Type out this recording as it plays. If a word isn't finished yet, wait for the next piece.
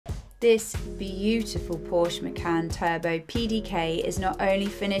This beautiful Porsche Macan Turbo PDK is not only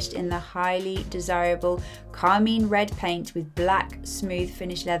finished in the highly desirable carmine red paint with black smooth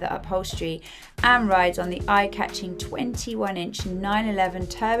finish leather upholstery and rides on the eye-catching 21-inch 911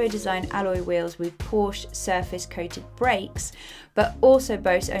 turbo design alloy wheels with Porsche surface coated brakes, but also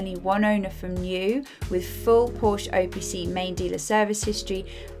boasts only one owner from new with full Porsche OPC main dealer service history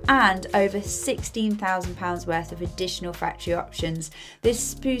and over £16,000 worth of additional factory options.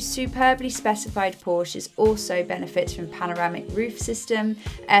 This superbly specified Porsche also benefits from panoramic roof system,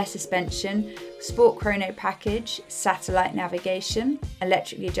 air suspension, sport chrono package, satellite navigation,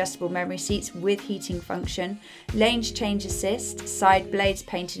 electrically adjustable memory seats with heating function, lane change assist, side blades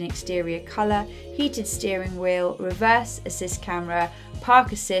painted in exterior colour, heated steering wheel, reverse assist camera,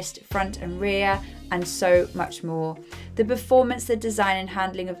 park assist front and rear, and so much more. The performance, the design and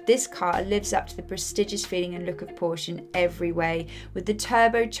handling of this car lives up to the prestigious feeling and look of Porsche in every way, with the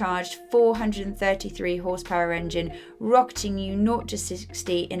turbocharged 433 horsepower engine rocketing you 0 to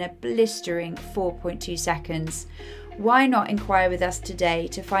 60 in a blistering 4.2 seconds. Why not inquire with us today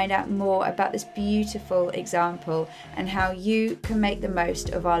to find out more about this beautiful example and how you can make the most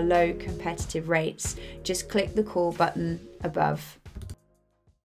of our low competitive rates? Just click the call button above.